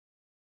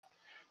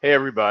Hey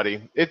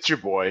everybody, it's your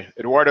boy,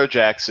 Eduardo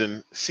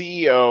Jackson,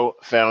 CEO,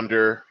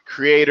 founder,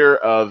 creator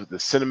of the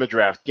Cinema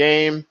Draft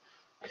game.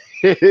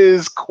 It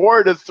is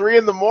 2:45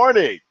 in the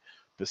morning,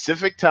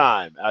 Pacific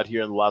time, out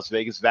here in the Las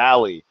Vegas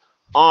Valley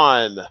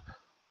on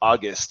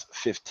August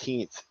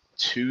 15th,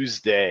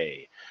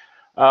 Tuesday.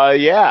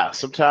 Yeah,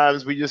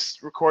 sometimes we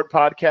just record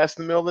podcasts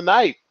in the middle of the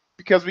night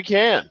because we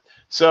can.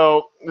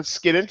 So let's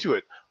get into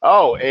it.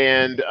 Oh,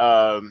 and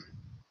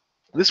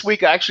this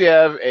week I actually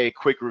have a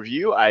quick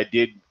review. I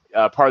did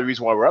part of the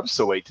reason why we're up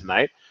so late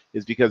tonight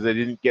is because I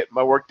didn't get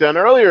my work done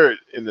earlier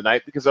in the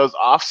night because I was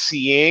off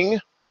seeing.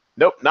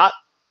 Nope, not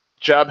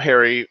Job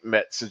Harry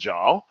Met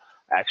Sajal.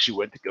 I actually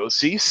went to go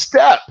see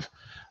Step.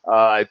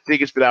 I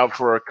think it's been out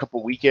for a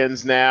couple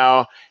weekends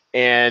now,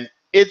 and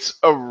it's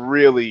a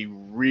really,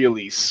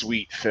 really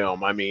sweet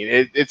film. I mean,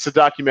 it's a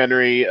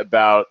documentary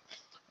about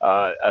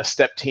a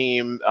step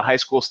team, a high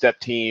school step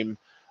team.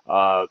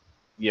 Uh,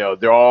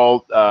 they're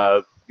all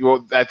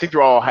well, I think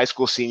they're all high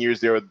school seniors.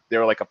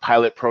 They're like a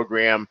pilot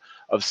program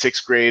of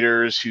sixth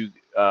graders who,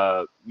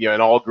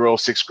 an all-girl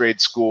sixth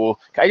grade school.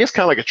 I guess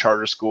kind of like a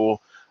charter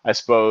school, I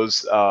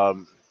suppose,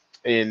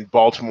 in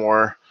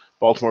Baltimore,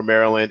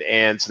 Maryland.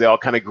 And so they all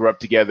kind of grew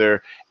up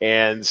together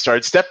and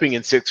started stepping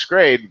in sixth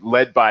grade,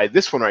 led by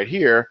this one right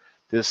here.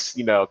 This,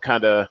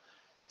 kind of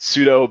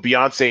pseudo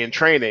Beyonce in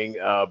training,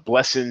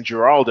 Blessin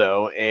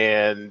Geraldo,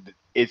 and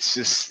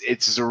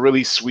it's a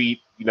really sweet,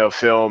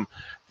 film.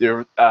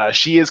 There,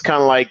 she is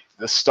kind of like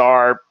the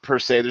star per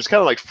se. There's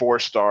kind of like four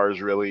stars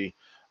really.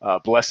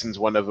 Blessin's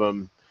one of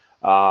them.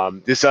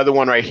 This other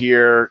one right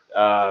here,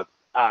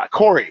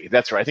 Corey.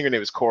 That's right. I think her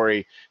name is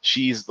Corey.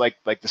 She's like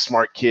the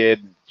smart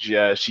kid.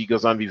 She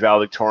goes on to be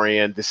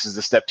valedictorian. This is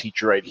the step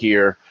teacher right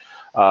here.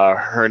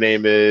 Her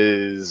name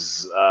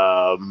is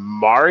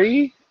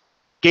Mari.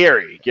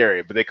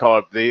 Gary, but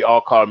they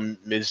all call her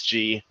Ms.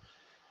 G.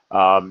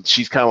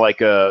 She's kind of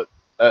like a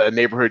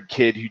neighborhood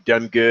kid who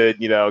done good,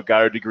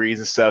 got her degrees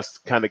and stuff,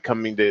 kind of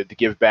coming to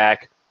give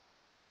back.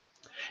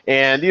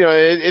 And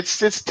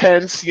it's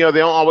tense. They don't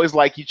always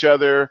like each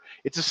other.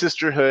 It's a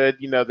sisterhood.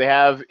 They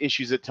have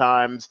issues at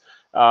times.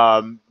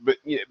 But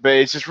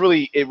it's just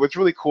what's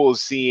really cool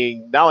is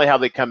seeing not only how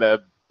they kind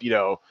of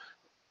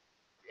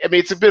I mean,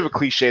 it's a bit of a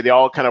cliche. They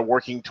all kind of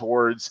working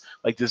towards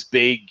like this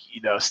big,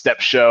 step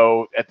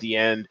show at the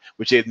end,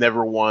 which they've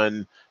never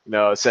won,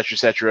 et cetera, et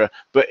cetera.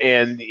 But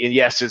and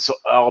yes, it's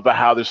all about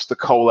how there's the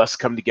coalesce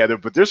come together.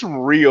 But there's some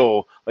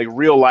real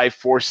life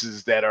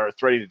forces that are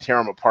threatening to tear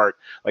them apart.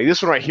 Like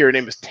this one right here, her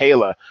name is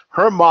Taylor.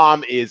 Her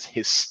mom is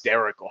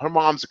hysterical. Her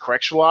mom's a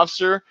correctional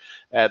officer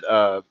at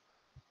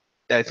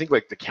I think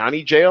like the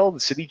county jail, the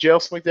city jail,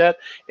 something like that.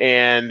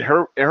 And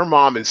her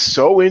mom is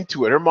so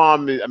into it. Her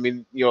mom, I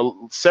mean,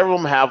 several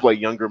of them have like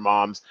younger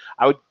moms.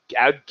 I would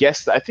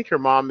guess that I think her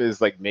mom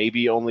is like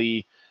maybe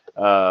only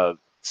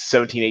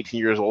 17, 18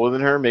 years older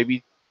than her,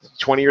 maybe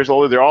 20 years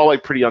older. They're all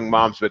like pretty young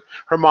moms, but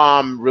her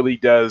mom really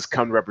does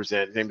come to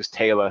represent. Her name is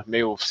Taylor.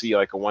 Maybe we'll see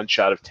like a one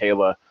shot of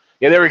Taylor.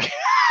 Yeah, there we go.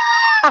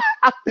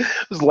 I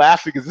was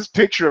laughing because this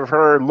picture of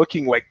her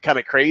looking like kind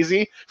of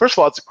crazy. First of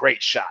all, it's a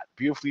great shot,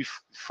 beautifully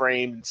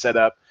framed and set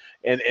up.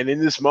 And in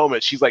this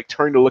moment, she's like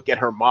turning to look at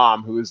her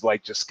mom, who is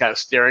like just kind of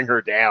staring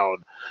her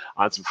down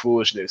on some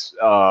foolishness.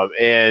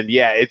 And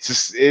yeah,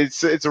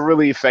 it's a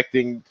really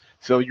affecting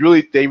film.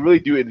 They really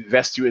do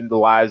invest you in the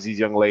lives of these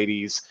young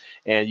ladies,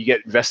 and you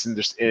get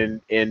invested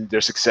in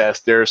their success.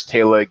 There's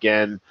Taylor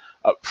again,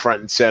 up front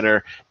and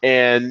center,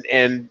 and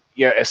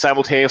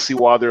simultaneously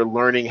while they're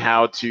learning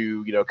how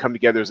to come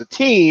together as a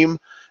team,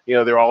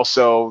 they're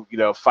also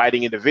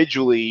fighting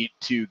individually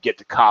to get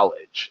to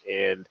college,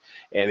 and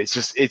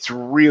it's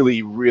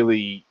really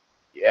really.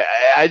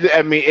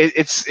 I mean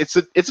it's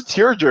a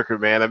tearjerker,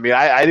 man. I mean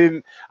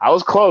I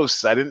was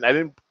close. I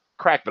didn't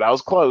crack, but I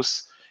was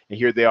close. And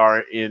here they are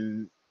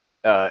in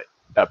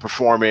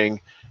performing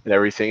and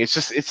everything. It's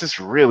just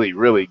really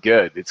really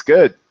good. It's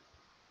good.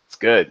 It's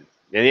good.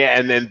 And yeah,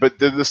 and then but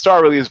the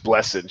star really is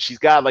Blessing. She's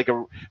got like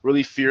a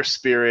really fierce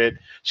spirit.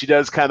 She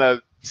does kind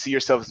of see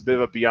herself as a bit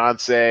of a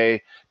Beyonce.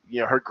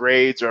 Her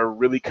grades are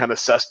really kind of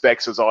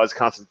suspect, so it's always a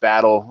constant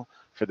battle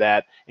for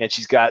that. And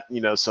she's got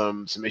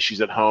some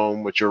issues at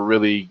home, which are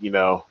really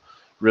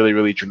really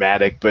really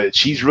dramatic. But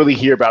she's really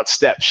here about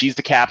Step. She's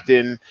the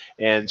captain,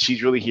 and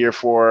she's really here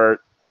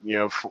for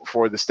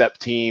for the Step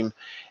team,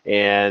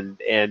 and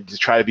to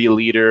try to be a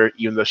leader,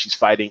 even though she's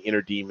fighting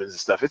inner demons and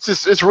stuff.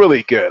 It's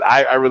really good.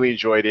 I really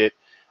enjoyed it.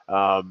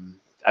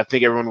 I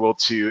think everyone will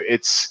too.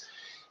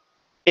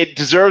 It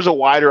deserves a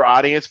wider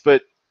audience,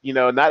 but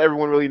not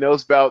everyone really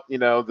knows about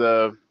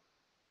the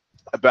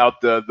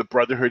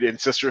brotherhood and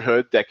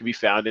sisterhood that can be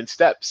found in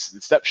step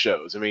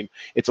shows. I mean,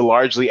 it's a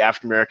largely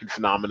African American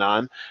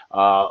phenomenon.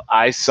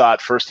 I saw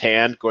it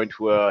firsthand going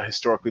to a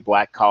historically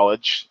black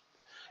college.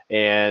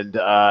 And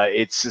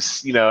it's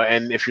just,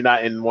 and if you're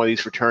not in one of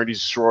these fraternities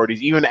or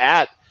sororities, even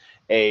at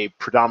a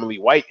predominantly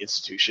white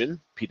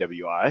institution,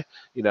 PWI,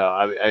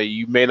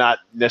 you may not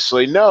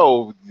necessarily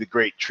know the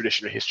great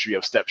traditional history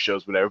of step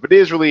shows, whatever, but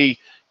it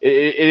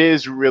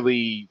is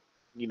really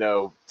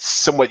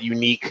somewhat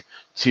unique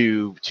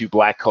to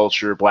Black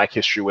culture, Black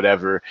history,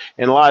 whatever.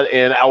 And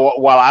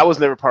while I was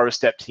never part of a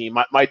step team,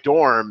 my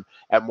dorm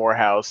at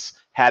Morehouse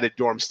had a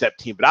dorm step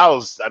team, but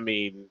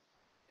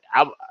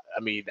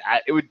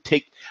it would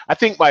take. I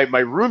think my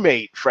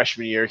roommate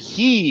freshman year,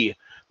 he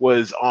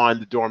was on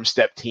the dorm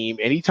step team,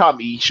 and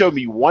he showed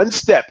me one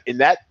step, and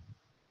that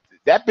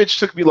bitch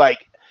took me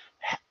like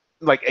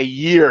a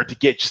year to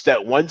get just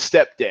that one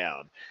step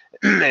down.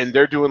 And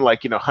they're doing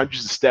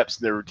hundreds of steps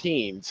in their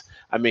routines.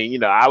 I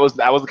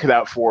wasn't cut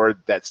out for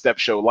that step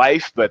show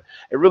life, but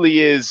it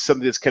really is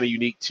something that's kind of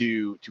unique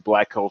to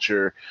Black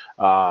culture,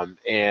 and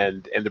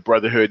the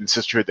brotherhood and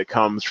sisterhood that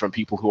comes from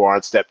people who are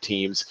on step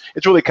teams.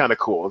 It's really kind of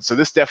cool. And so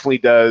this definitely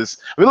does.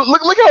 I mean,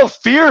 look how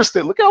fierce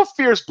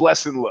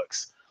Blessing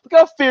looks. Look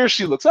how fierce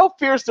she looks. How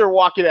fierce they're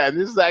walking out. And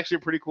this is actually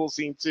a pretty cool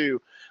scene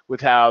too, with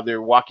how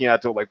they're walking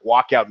out to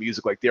walkout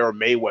music, like they're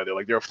Mayweather,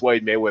 like they're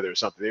Floyd Mayweather or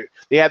something.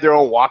 They had their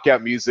own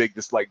walkout music,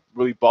 this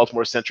really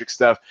Baltimore centric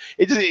stuff.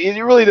 It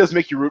really does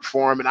make you root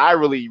for them, and I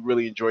really,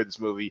 really enjoyed this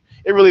movie.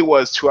 It really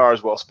was 2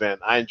 hours well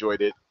spent. I enjoyed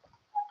it.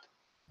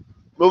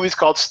 Movie's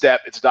called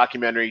Step. It's a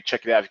documentary.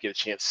 Check it out if you get a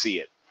chance to see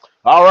it.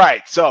 All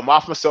right, so I'm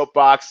off my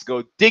soapbox.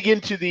 Go dig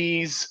into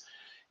these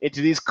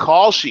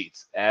call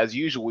sheets. As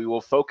usual, we will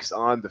focus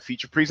on the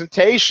feature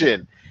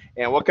presentation.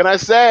 And what can I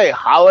say?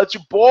 Holla at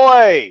your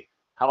boy.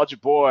 Holla at your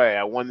boy.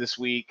 I won this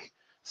week,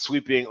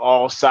 sweeping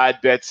all side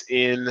bets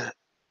in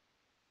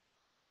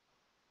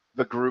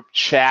the group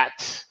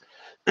chat.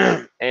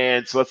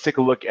 And so let's take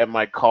a look at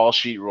my call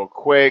sheet real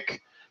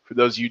quick. For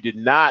those of you who did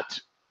not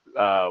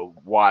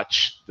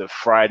watch the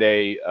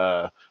Friday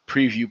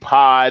preview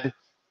pod,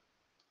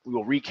 we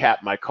will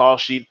recap my call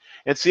sheet.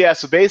 And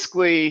so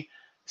basically,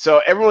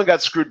 everyone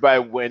got screwed by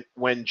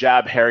when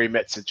Jab Harry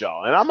met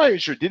Sajal. And I'm not even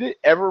sure, did it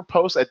ever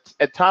post?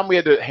 At time we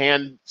had to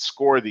hand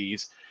score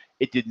these.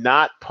 It did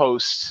not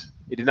post.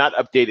 It did not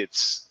update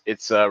its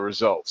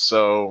results.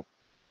 So,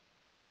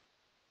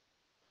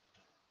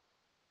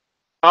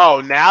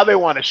 now they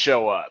want to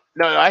show up.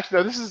 No, actually,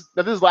 no. This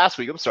is last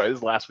week. I'm sorry. This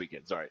is last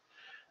weekend. Sorry.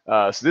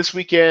 So this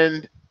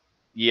weekend,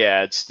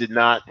 it did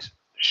not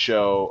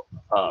show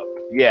up.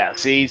 Yeah,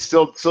 see,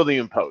 still didn't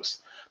even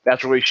post.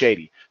 That's really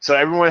shady. So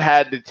everyone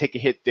had to take a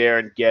hit there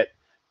and get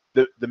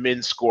the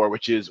min score,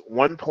 which is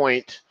 1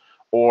 point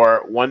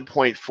or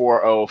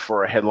 1.40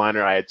 for a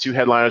headliner. I had 2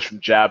 headliners from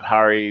Jab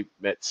Hari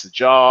met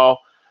Sajal.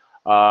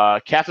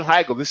 Captain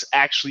Heigl, this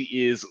actually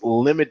is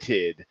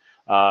limited.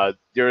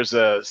 There's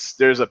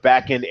a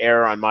back end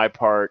error on my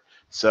part,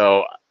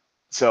 so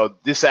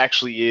this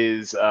actually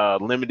is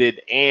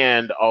limited,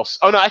 and also.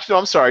 Oh no, actually, no,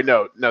 I'm sorry.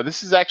 No,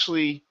 this is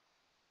actually.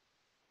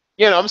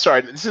 Yeah, no, I'm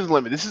sorry. This is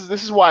limited.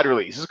 This is wide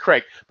release. This is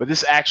correct, but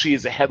this actually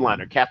is a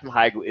headliner. Captain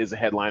Heigl is a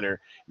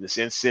headliner in this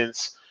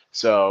instance,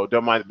 so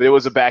don't mind. But it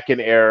was a back-end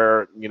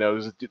error.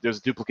 There's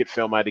a duplicate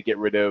film I had to get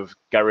rid of.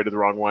 Got rid of the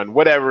wrong one.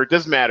 Whatever. It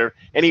doesn't matter.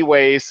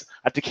 Anyways, I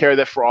have to carry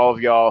that for all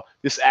of y'all.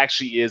 This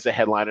actually is a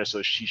headliner,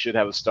 so she should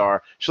have a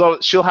star.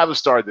 She'll have a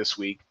star this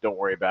week. Don't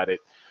worry about it.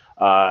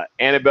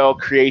 Annabelle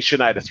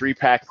Creation, I had a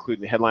 3-pack,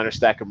 including the headliner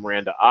stack of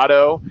Miranda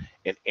Otto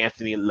and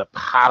Anthony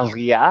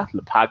LaPaglia.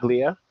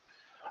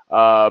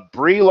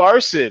 Brie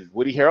Larson,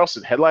 Woody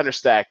Harrelson, headliner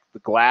stack, The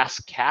Glass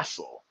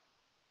Castle,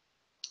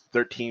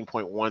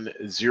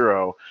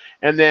 13.10.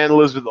 And then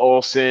Elizabeth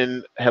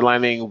Olsen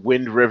headlining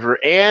Wind River,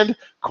 and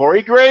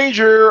Corey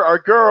Granger, our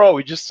girl,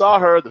 we just saw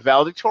her, the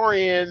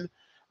valedictorian,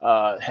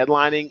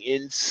 headlining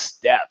in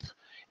Step.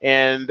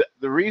 And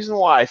the reason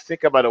why I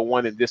think I might have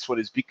won in this one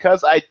is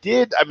because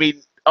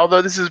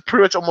although this is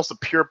pretty much almost a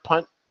pure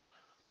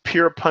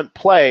punt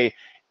play,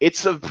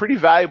 it's a pretty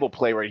valuable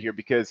play right here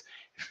because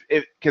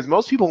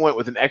most people went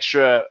with an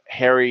extra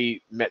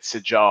Harry met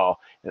Sajal,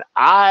 and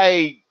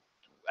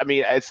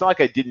it's not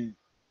like I didn't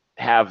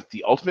have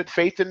the ultimate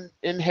faith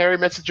in Harry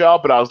met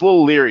Sajal, but I was a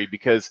little leery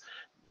because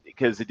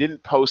it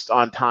didn't post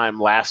on time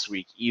last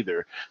week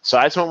either. So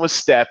I just went with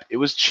Step. It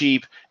was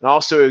cheap, and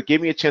also it gave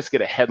me a chance to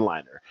get a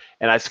headliner.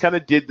 And I just kind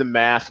of did the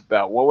math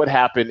about what would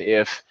happen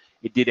if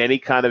it did any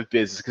kind of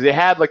business, because it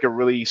had a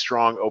really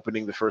strong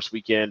opening the first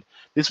weekend.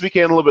 This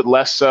weekend a little bit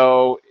less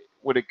so.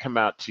 Would it come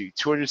out to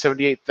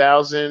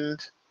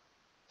 278,000?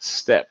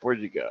 Step, where'd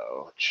you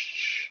go?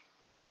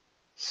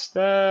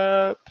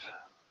 Step.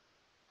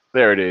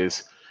 There it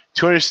is.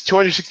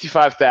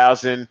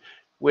 265,000,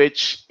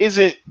 which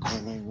isn't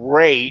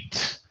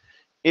great.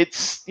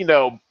 It's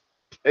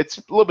it's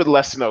a little bit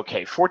less than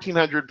okay.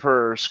 1,400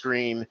 per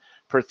screen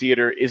per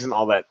theater isn't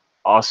all that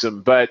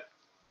awesome, but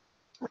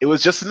it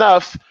was just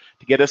enough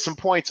to get us some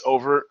points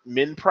over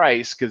min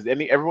price, because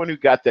everyone who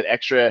got that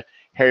extra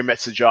Harry met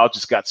Sajal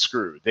just got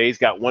screwed. They's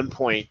got 1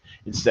 point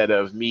instead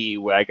of me,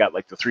 where I got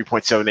the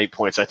 3.78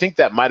 points. I think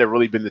that might have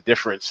really been the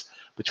difference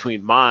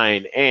between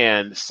mine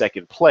and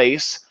second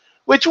place,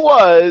 which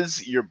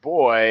was your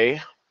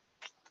boy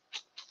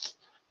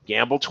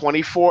Gamble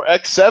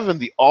 24x7,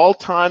 the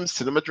all-time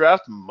Cinema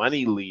Draft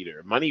money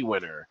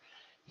winner.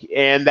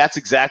 And that's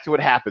exactly what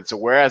happened. So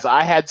whereas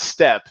I had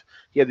Step,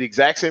 he had the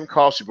exact same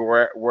call sheet,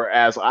 but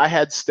whereas I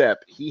had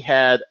Step, he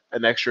had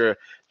an extra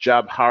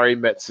Jabari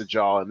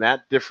Metsajal, and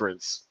that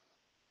difference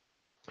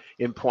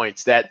in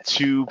points, that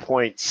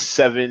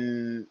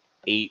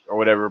 2.78 or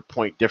whatever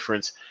point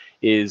difference,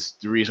 is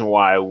the reason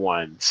why I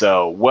won.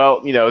 So,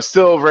 well,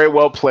 still very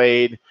well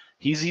played.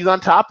 He's on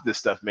top of this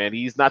stuff, man.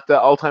 He's not the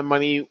all-time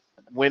money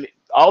winning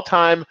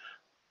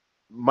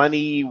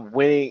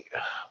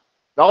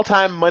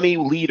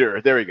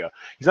leader. There we go.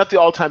 He's not the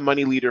all-time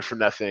money leader for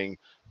nothing.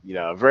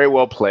 Very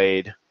well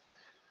played.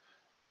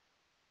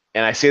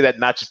 And I say that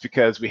not just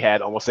because we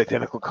had almost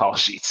identical call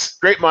sheets.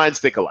 Great minds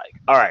think alike.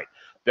 All right.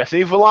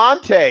 Bethany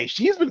Vellante,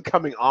 she's been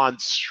coming on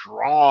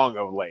strong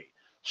of late.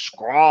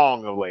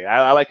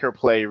 I like her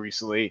play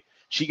recently.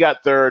 She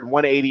got third,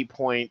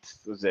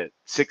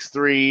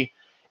 180.63,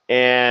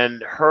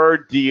 and her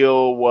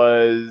deal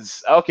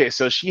was okay.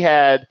 So she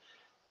had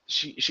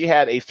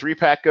a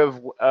 3-pack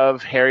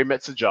of Harry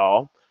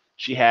Metsajal.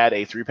 She had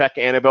a 3-pack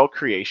of Annabelle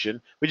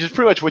Creation, which is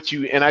pretty much what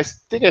you, and I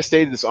think I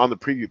stated this on the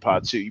preview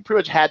pod too. You pretty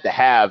much had to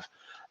have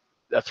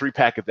a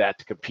 3-pack of that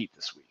to compete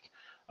this week.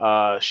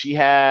 She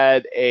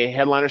had a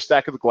headliner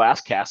stack of the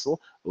Glass Castle,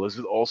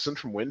 Elizabeth Olsen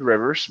from Wind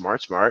River,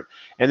 smart.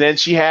 And then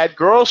she had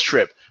Girls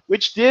Trip,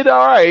 which did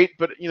all right,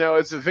 but,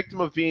 as a victim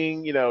of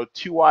being,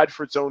 too wide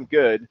for its own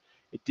good,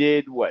 it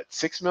did, what,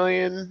 6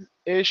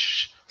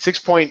 million-ish?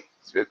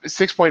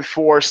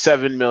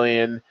 6.47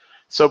 million.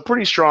 So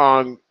pretty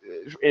strong.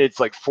 It's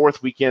like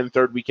third weekend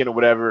or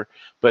whatever,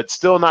 but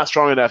still not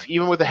strong enough.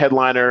 Even with the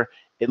headliner,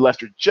 it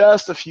left her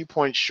just a few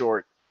points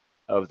short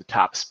of the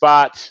top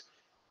spot.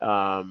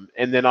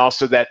 And then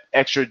also that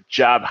extra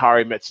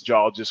Jabari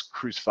Metsajal just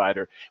crucified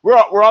her. We're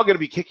all going to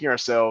be kicking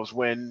ourselves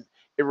when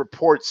it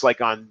reports like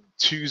on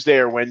Tuesday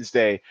or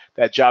Wednesday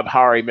that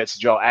Jabari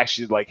Metsajal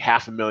actually did like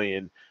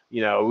 500,000.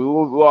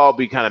 We'll all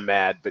be kind of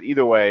mad. But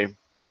either way, it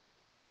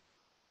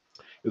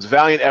was a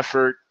valiant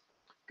effort.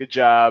 Good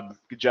job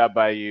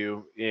by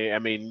you. I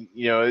mean,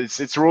 it's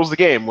the rules of the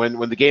game.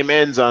 When the game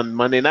ends on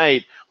Monday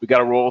night, we got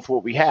to roll with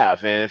what we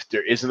have. And if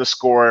there isn't a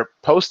score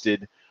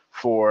posted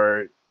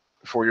for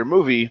your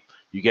movie,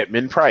 you get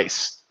min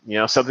price.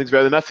 Something's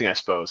better than nothing, I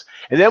suppose.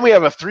 And then we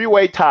have a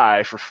 3-way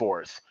tie for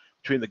fourth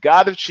between the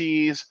God of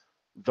Cheese,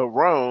 the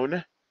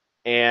Roan,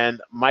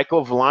 and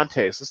Michael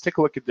Vellante. So let's take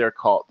a look at their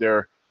call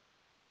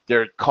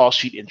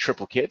sheet in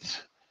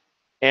triplicate.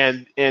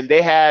 And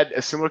they had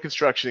a similar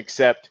construction,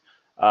 except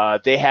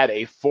they had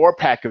a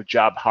 4-pack of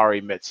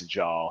Jabari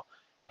Metsajal,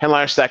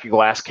 headliner stack of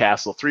Glass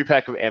Castle,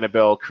 3-pack of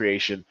Annabelle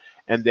Creation,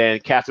 and then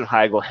Katherine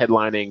Heigl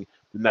headlining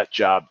the Nut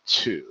Job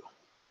 2.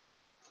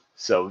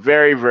 So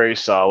very, very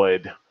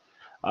solid.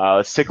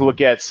 Let's take a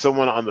look at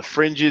someone on the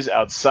fringes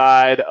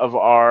outside of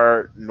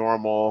our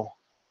normal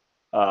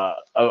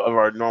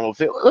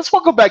thing. Let's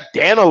welcome back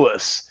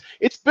Danielis.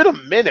 It's been a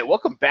minute.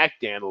 Welcome back,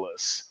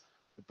 Danielis,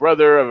 the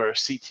brother of our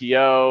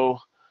CTO.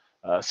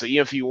 So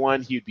even if he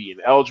won, he'd be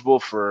ineligible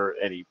for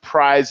any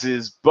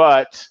prizes.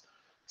 But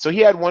so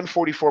he had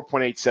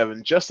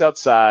 144.87, just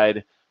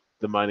outside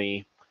the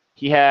money.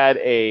 He had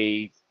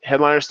a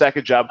headliner stack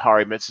of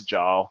Jabari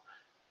Metsajal.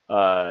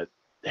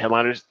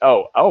 Headliners.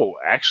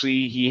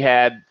 Actually, he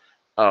had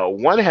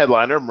one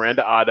headliner,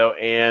 Miranda Otto,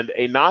 and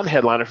a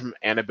non-headliner from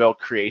Annabelle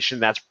Creation.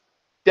 That's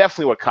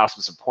definitely what cost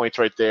him some points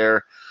right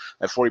there.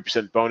 That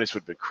 40% bonus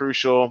would have been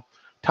crucial.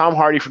 Tom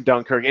Hardy from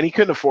Dunkirk, and he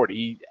couldn't afford it.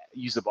 He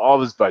used up all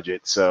of his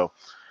budget. So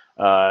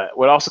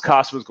what also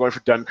cost him was going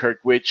for Dunkirk,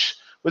 which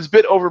was a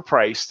bit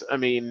overpriced. I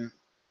mean,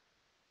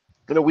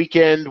 in a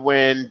weekend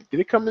when did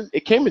it come in?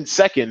 It came in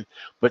second,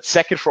 but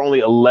second for only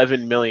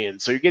 11 million.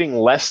 So you're getting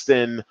less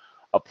than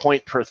a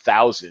point per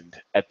 1,000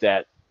 at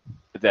that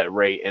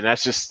rate, and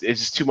it's just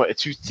too much.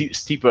 It's too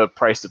steep a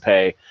price to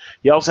pay.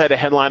 He also had a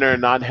headliner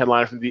and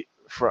non-headliner he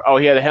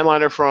had a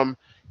headliner from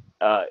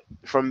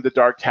the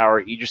Dark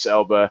Tower, Idris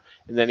Elba,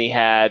 and then he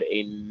had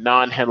a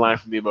non-headliner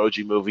from the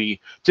Emoji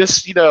Movie.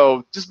 Just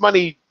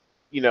money,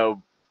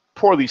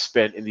 poorly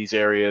spent in these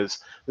areas.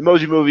 The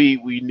Emoji Movie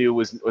we knew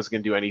was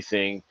going to do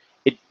anything.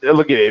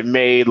 Look at it. It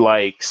made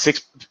like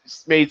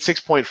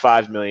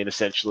 6.5 million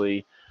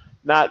essentially.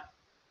 Not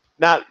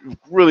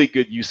really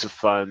good use of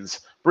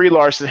funds. Brie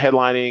Larson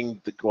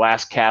headlining the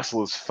Glass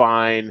Castle is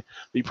fine.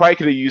 You probably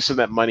could have used some of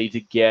that money to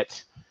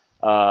get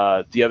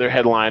the other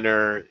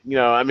headliner. You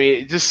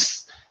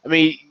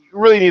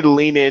really need to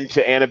lean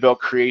into Annabelle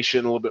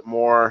Creation a little bit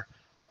more.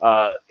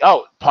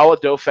 Paula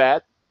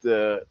Dofat,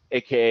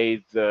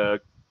 aka the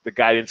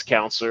guidance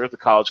counselor, the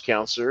college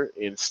counselor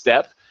in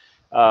STEP.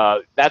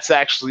 That's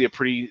actually a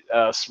pretty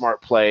smart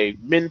play.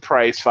 Min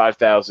price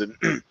 5,000.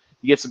 You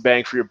get some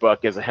bang for your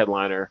buck as a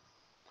headliner.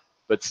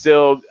 But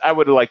still, I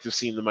would have liked to have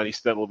seen the money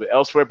spent a little bit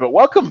elsewhere. But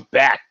welcome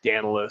back,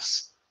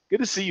 Danielis. Good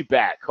to see you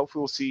back.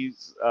 Hopefully we'll see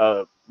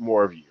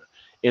more of you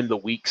in the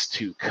weeks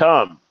to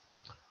come.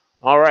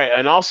 All right,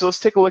 and also let's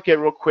take a look at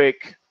real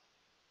quick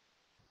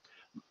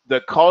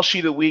the call sheet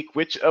of the week,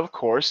 which, of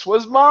course,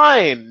 was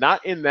mine.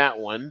 Not in that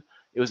one.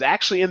 It was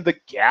actually in the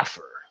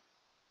Gaffer.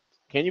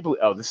 Can you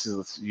believe? Oh,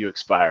 you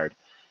expired.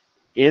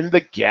 In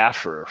the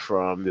Gaffer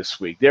from this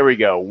week. There we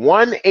go.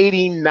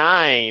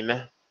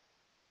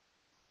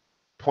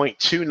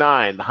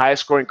 189.29, the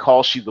highest scoring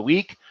call sheet of the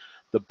week.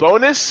 The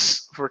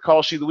bonus for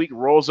Call Sheet of the Week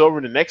rolls over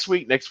into next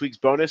week. Next week's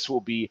bonus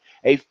will be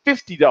a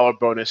 $50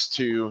 bonus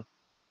to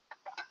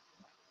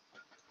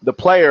the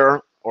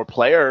player or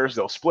players.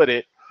 They'll split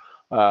it,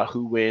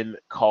 who win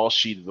Call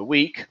Sheet of the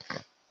Week.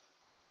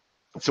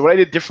 So what I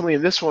did differently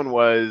in this one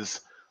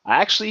was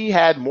I actually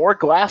had more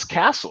Glass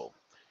Castle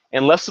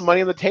and left some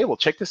money on the table.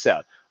 Check this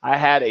out. I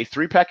had a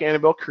 3-pack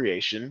Annabelle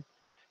Creation,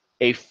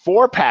 a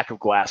 4-pack of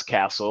Glass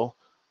Castle,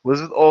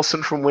 Elizabeth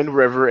Olsen from Wind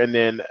River, and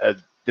then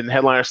the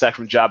headliner stack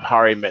from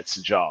Jabari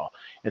Metsajal.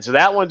 And so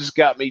that one just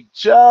got me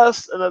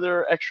just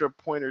another extra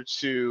point or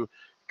two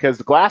because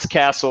the Glass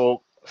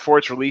Castle, for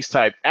its release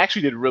type,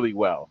 actually did really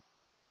well.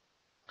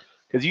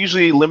 Because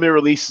usually limited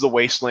release is a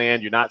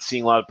wasteland. You're not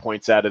seeing a lot of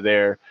points out of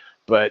there.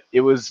 But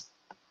it was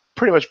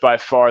pretty much by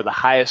far the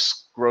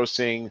highest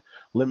grossing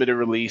limited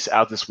release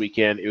out this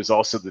weekend. It was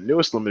also the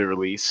newest limited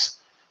release,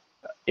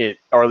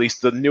 or at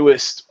least the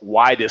newest,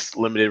 widest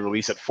limited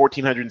release at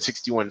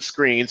 1,461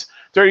 screens,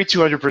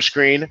 3,200 per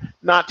screen.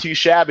 Not too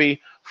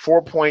shabby.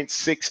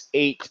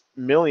 4.68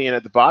 million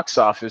at the box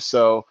office.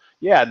 So,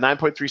 yeah,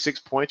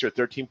 9.36 points or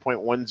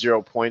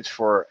 13.10 points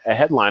for a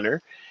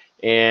headliner.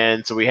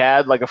 And so we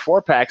had like a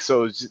 4-pack.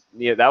 So,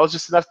 yeah, that was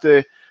just enough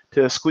to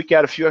squeak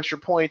out a few extra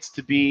points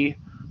to be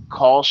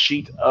Call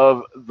Sheet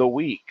of the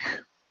Week.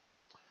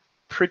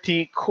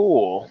 Pretty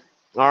cool.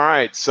 All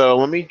right, so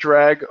let me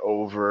drag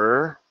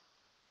over.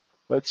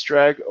 Let's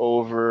drag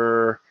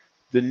over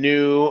the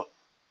new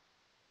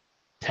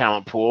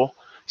talent pool.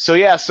 So,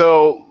 yeah,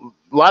 so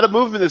a lot of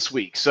movement this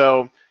week.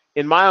 So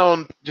in my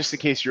own, just in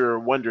case you're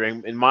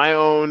wondering, in my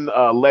own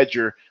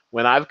ledger,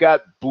 when I've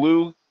got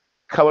blue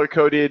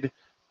color-coded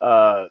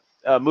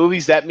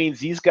movies, that means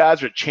these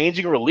guys are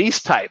changing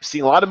release types.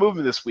 Seeing a lot of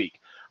movement this week.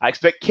 I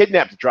expect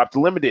Kidnap to drop to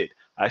limited.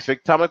 I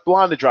expect Atomic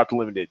Blonde to drop to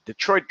limited.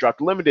 Detroit drop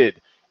to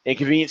limited.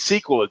 Inconvenient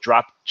Sequel to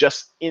drop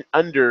just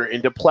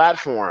into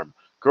platform.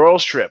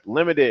 Girls Trip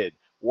limited.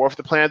 War for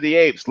the Planet of the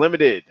Apes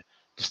limited.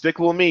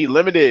 Despicable Me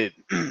limited.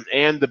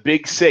 And The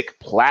Big Sick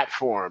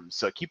platform.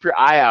 So keep your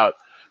eye out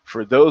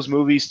for those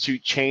movies to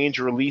change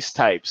release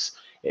types.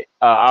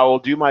 I will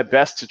do my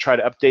best to try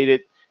to update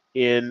it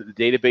in the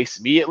database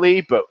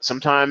immediately, but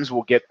sometimes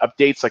we'll get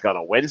updates like on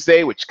a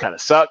Wednesday, which kind of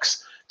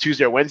sucks.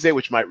 Tuesday or Wednesday,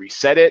 which might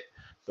reset it.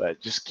 But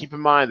just keep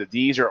in mind that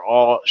these are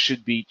all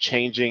should be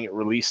changing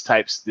release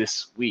types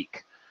this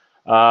week.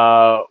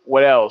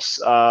 What else?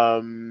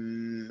 So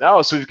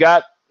we've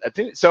got, I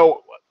think,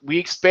 so we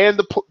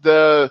expand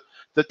the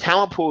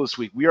talent pool this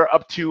week. We are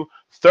up to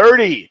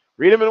 30.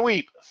 Read them and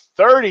weep.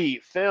 30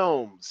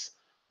 films.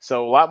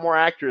 So a lot more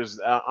actors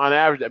on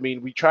average. I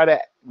mean, we try to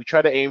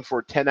aim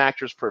for 10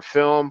 actors per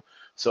film.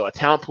 So a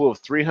talent pool of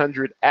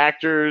 300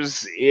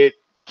 actors, it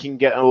can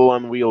get a little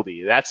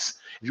unwieldy. That's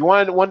if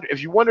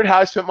you wondered how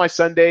I spent my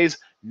Sundays,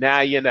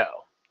 now you know.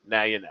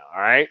 Now you know.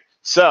 All right.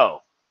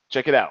 So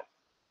check it out.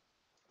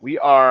 We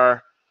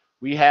have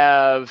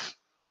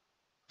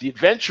The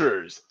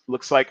Adventurers.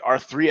 Looks like our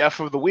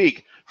 3F of the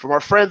week from our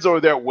friends over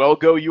there at Well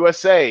Go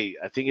USA.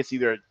 I think it's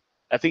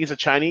a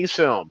Chinese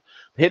film.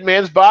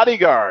 Hitman's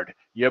Bodyguard.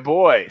 Your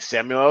boy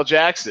Samuel L.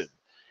 Jackson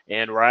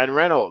and Ryan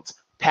Reynolds.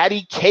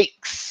 Patty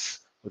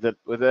Cakes with a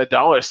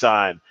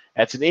 $.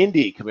 That's an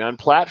indie coming on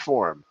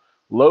platform.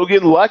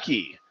 Logan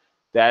Lucky.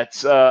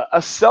 That's a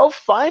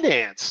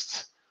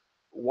self-financed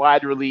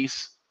wide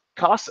release.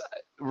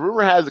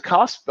 Rumor has a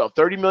cost about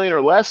 $30 million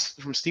or less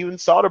from Steven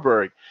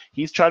Soderbergh.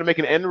 He's trying to make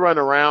an end run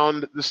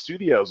around the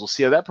studios. We'll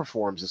see how that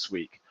performs this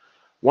week.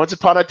 Once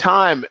Upon a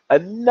Time,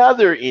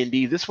 another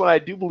indie. This one I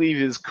do believe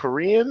is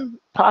Korean,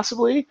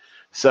 possibly.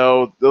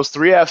 So those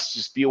 3Fs,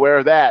 just be aware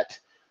of that.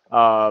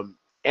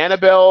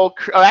 Annabelle,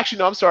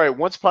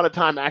 Once Upon a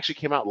Time actually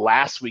came out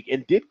last week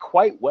and did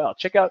quite well.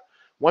 Check out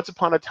Once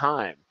Upon a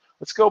Time.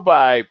 Let's go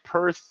by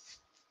per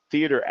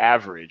theater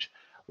average.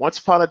 Once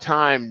Upon a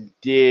Time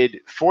did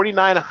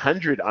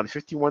 4,900 on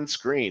 51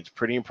 screens.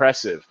 Pretty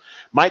impressive.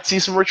 Might see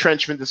some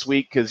retrenchment this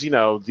week because,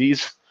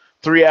 these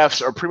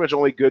 3Fs are pretty much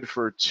only good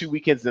for 2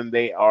 weekends, then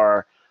they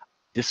are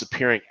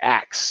disappearing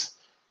acts.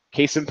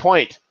 Case in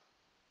point.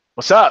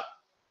 What's up?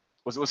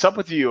 What's up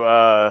with you?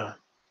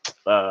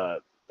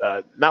 Not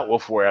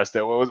Wolf Warrior.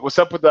 What's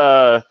up with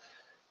Jabari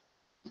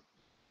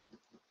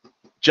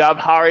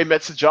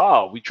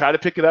Metsajal? We try to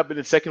pick it up in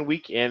the second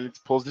week, and it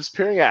pulls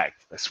Disappearing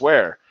Act. I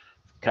swear.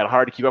 Kind of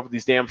hard to keep up with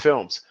these damn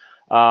films.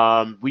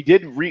 We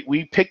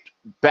picked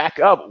back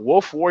up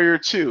Wolf Warrior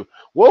 2.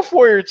 Wolf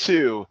Warrior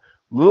 2,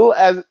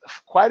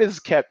 quite as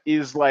kept,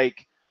 is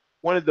like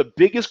one of the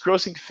biggest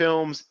grossing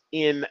films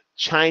in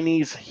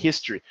Chinese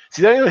history.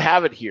 See, they don't even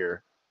have it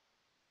here.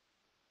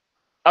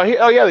 Oh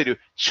yeah, they do.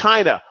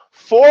 China,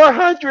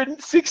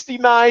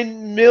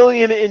 469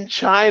 million in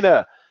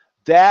China.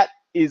 That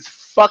is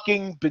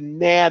fucking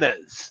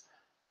bananas.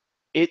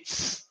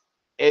 It's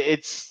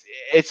a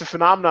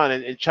phenomenon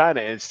in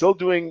China, and it's still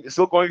going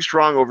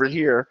strong over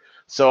here.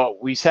 So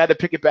we had to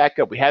pick it back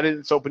up. We had it in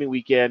its opening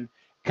weekend.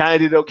 Kind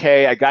of did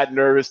okay. I got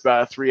nervous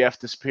about a 3F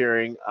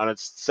disappearing on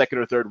its second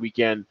or third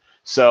weekend,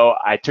 so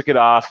I took it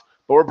off.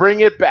 But we're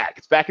bringing it back.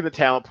 It's back in the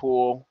talent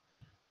pool.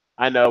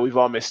 I know we've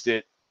all missed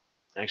it.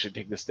 Actually,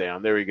 take this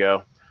down. There we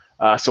go.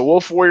 So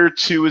Wolf Warrior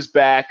 2 is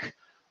back.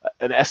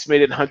 An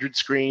estimated 100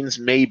 screens,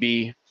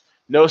 maybe.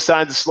 No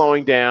signs of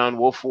slowing down.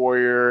 Wolf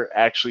Warrior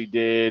actually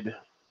did.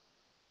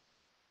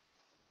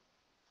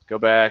 Go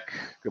back.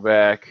 Go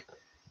back.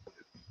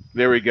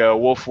 There we go.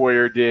 Wolf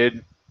Warrior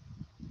did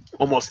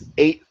almost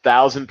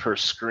 8,000 per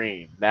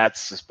screen.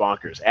 That's just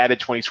bonkers. Added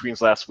 20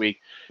 screens last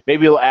week.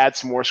 Maybe he'll add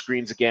some more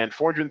screens again.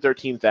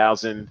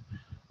 413,000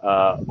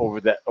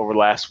 over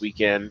last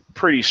weekend.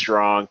 Pretty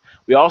strong.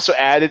 We also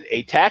added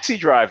a taxi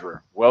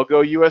driver, Well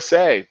Go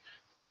USA,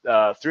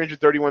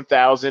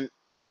 331,000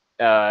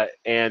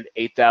 and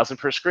 8,000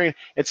 per screen.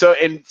 And so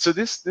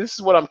this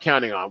is what I'm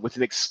counting on. With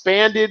an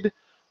expanded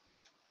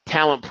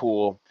talent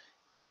pool,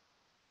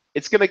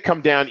 it's going to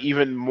come down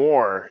even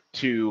more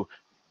to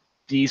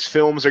these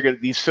films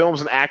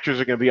and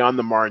actors are going to be on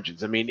the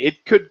margins. I mean,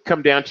 it could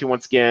come down to,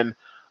 once again,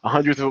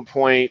 100th of a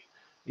point,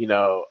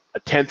 a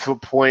 10th of a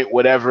point,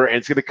 whatever, and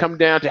it's going to come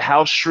down to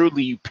how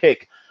shrewdly you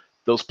pick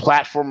those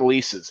platform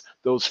releases,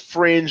 those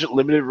fringe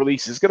limited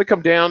releases. It's going to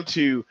come down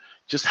to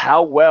just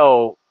how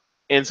well,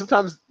 and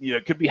sometimes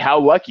it could be how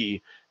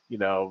lucky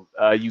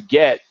you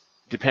get,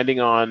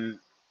 depending on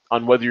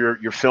whether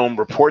your film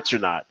reports or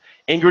not.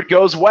 Ingrid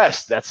Goes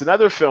West. That's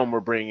another film we're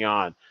bringing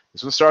on.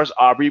 This one stars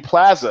Aubrey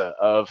Plaza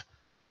of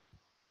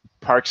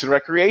Parks and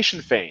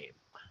Recreation fame.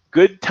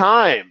 Good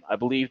Time, I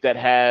believe that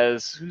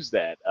has, who's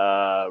that?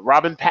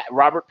 Robert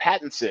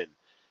Pattinson,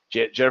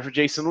 Jennifer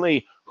Jason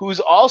Leigh, who's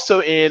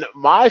also in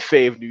my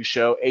fave new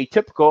show,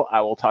 Atypical.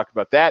 I will talk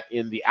about that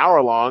in the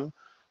hour long,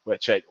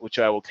 which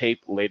I will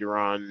tape later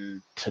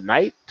on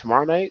tonight,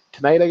 tonight,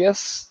 I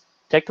guess,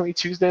 technically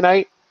Tuesday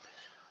night.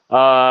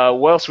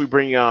 What else are we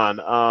bringing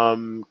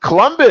on?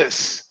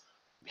 Columbus.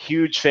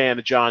 Huge fan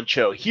of John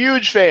Cho.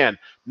 Huge fan.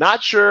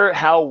 Not sure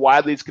how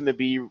widely it's going to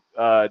be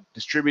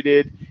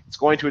distributed. It's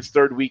going to its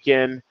third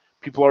weekend.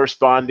 People are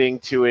responding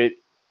to it.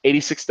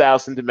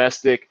 86,000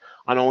 domestic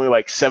on only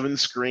like 7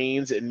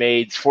 screens. It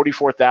made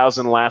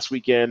 44,000 last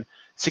weekend,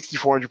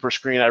 6,400 per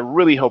screen. I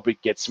really hope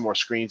it gets some more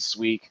screens this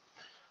week.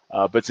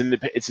 But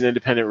it's an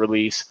independent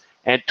release.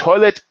 And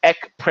Toilet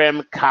Ek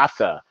Prem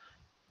Katha.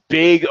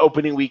 Big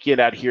opening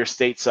weekend out here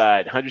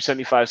stateside.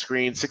 175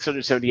 screens,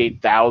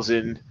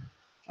 678,000.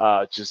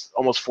 Just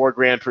almost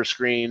 $4,000 per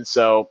screen.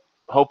 So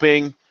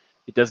hoping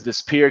it doesn't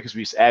disappear, because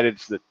we just added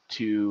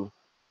to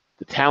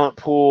the talent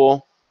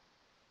pool.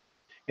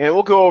 And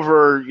we'll go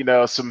over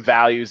some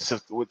values,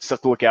 stuff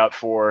to look out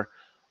for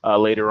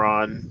later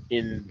on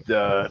in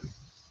the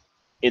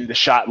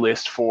shot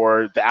list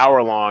for the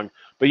hour long.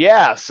 But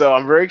yeah, so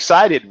I'm very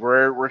excited.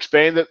 We're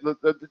expanding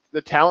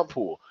the talent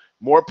pool.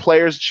 More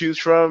players to choose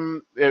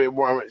from.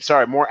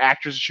 More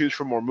actors to choose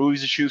from. More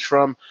movies to choose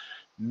from.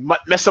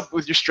 Mess up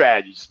with your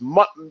strategy.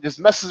 Just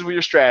messes with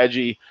your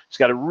strategy. Just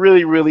got to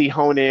really, really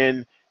hone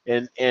in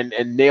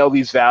and nail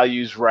these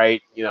values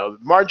right.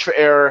 Margin for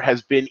error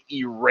has been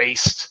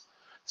erased.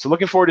 So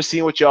looking forward to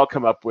seeing what y'all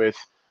come up with.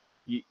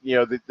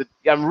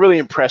 I'm really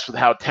impressed with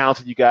how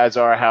talented you guys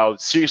are, how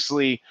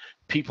seriously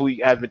people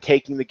have been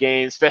taking the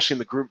game, especially in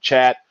the group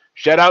chat.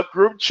 Shout out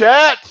group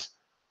chat!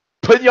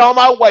 Putting y'all on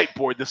my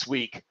whiteboard this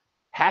week.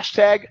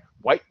 Hashtag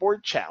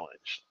whiteboard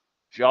challenge.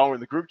 If y'all were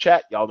in the group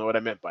chat, y'all know what I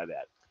meant by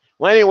that.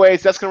 Well,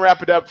 anyways, that's going to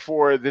wrap it up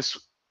for this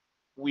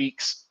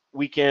week's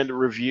weekend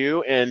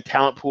review and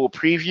talent pool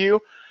preview.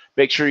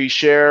 Make sure you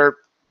share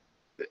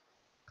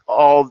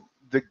all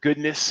the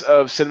goodness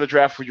of Cinema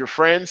Draft with your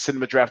friends,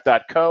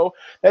 cinemadraft.co.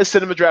 That's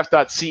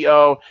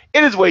cinemadraft.co.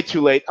 It is way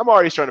too late. I'm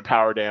already starting to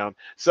power down.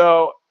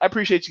 So I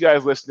appreciate you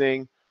guys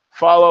listening.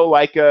 Follow,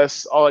 like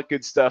us, all that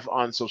good stuff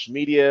on social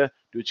media.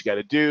 Do what you got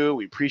to do.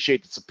 We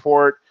appreciate the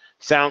support.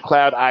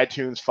 SoundCloud,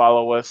 iTunes,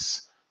 follow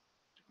us.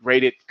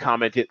 Rate it,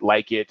 comment it,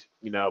 like it,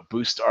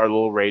 boost our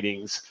little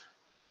ratings.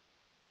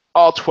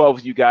 All 12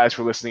 of you guys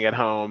for listening at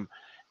home.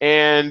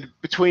 And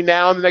between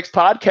now and the next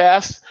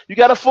podcast, you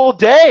got a full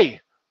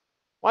day.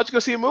 Why don't you go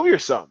see a movie or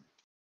something?